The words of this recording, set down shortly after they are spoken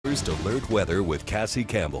First Alert Weather with Cassie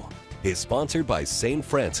Campbell is sponsored by St.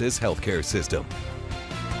 Francis Healthcare System.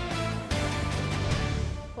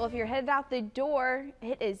 Well, if you're headed out the door,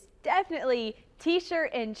 it is definitely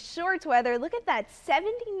t-shirt and shorts weather. Look at that,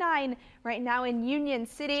 79 right now in Union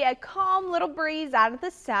City. A calm little breeze out of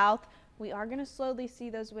the south. We are going to slowly see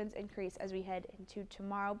those winds increase as we head into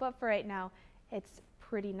tomorrow, but for right now, it's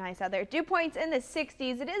pretty nice out there. Dew points in the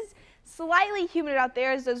 60s. It is slightly humid out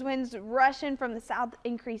there as those winds rush in from the south,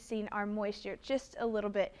 increasing our moisture just a little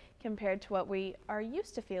bit compared to what we are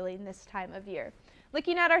used to feeling this time of year.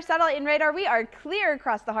 Looking at our satellite and radar, we are clear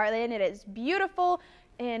across the heartland. It is beautiful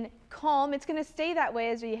and calm. It's going to stay that way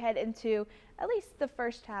as we head into at least the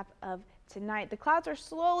first half of tonight. The clouds are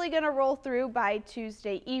slowly going to roll through by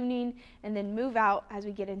Tuesday evening and then move out as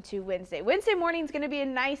we get into Wednesday. Wednesday morning is going to be a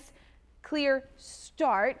nice clear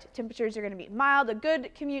start. Temperatures are going to be mild, a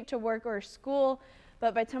good commute to work or school.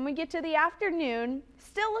 But by the time we get to the afternoon,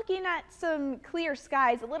 still looking at some clear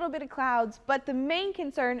skies, a little bit of clouds, but the main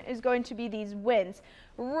concern is going to be these winds.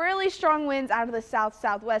 Really strong winds out of the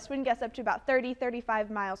south-southwest. Wind gusts up to about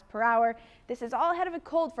 30-35 miles per hour. This is all ahead of a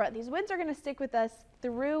cold front. These winds are going to stick with us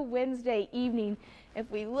through Wednesday evening. If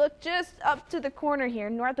we look just up to the corner here,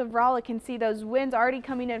 north of Rolla, can see those winds already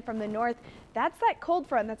coming in from the north. That's that cold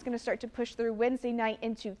front that's going to start to push through Wednesday night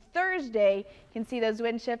into Thursday. You can see those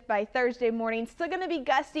wind shift by Thursday morning. Still going to be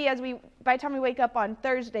gusty by the time we wake up on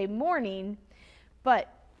Thursday morning,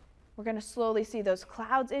 but we're going to slowly see those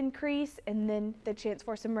clouds increase and then the chance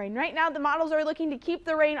for some rain. Right now, the models are looking to keep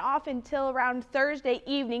the rain off until around Thursday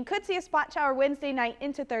evening. Could see a spot shower Wednesday night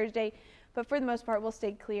into Thursday, but for the most part, we'll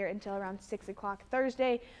stay clear until around 6 o'clock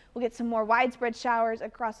Thursday. We'll get some more widespread showers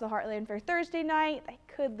across the heartland for Thursday night. They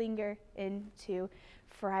could linger into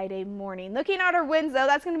Friday morning. Looking at our winds, though,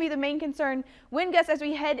 that's going to be the main concern. Wind gusts as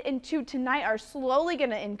we head into tonight are slowly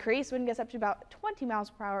going to increase. Wind gusts up to about 20 miles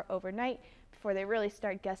per hour overnight before they really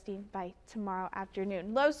start gusting by tomorrow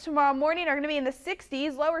afternoon. Lows tomorrow morning are going to be in the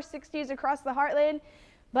 60s, lower 60s across the heartland,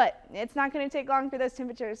 but it's not going to take long for those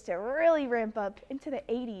temperatures to really ramp up into the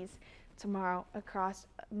 80s tomorrow across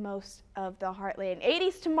most of the heartland.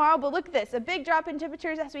 80s tomorrow, but look at this, a big drop in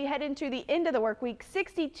temperatures as we head into the end of the work week.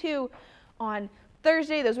 62 on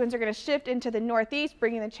Thursday. Those winds are going to shift into the northeast,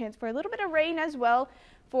 bringing the chance for a little bit of rain as well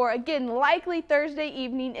for, again, likely Thursday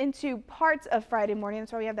evening into parts of Friday morning.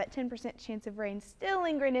 That's why we have that 10% chance of rain still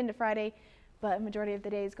lingering into Friday, but a majority of the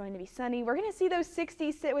day is going to be sunny. We're going to see those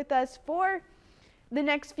 60s sit with us for the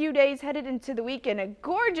next few days headed into the weekend. A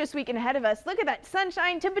gorgeous weekend ahead of us. Look at that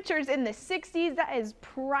sunshine, temperatures in the 60s. That is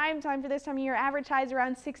prime time for this time of year. Average highs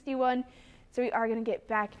around 61. So we are going to get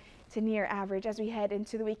back to near average as we head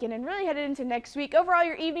into the weekend and really headed into next week. Overall,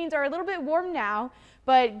 your evenings are a little bit warm now,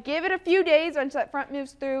 but give it a few days once that front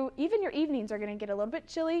moves through. Even your evenings are going to get a little bit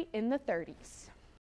chilly in the 30s.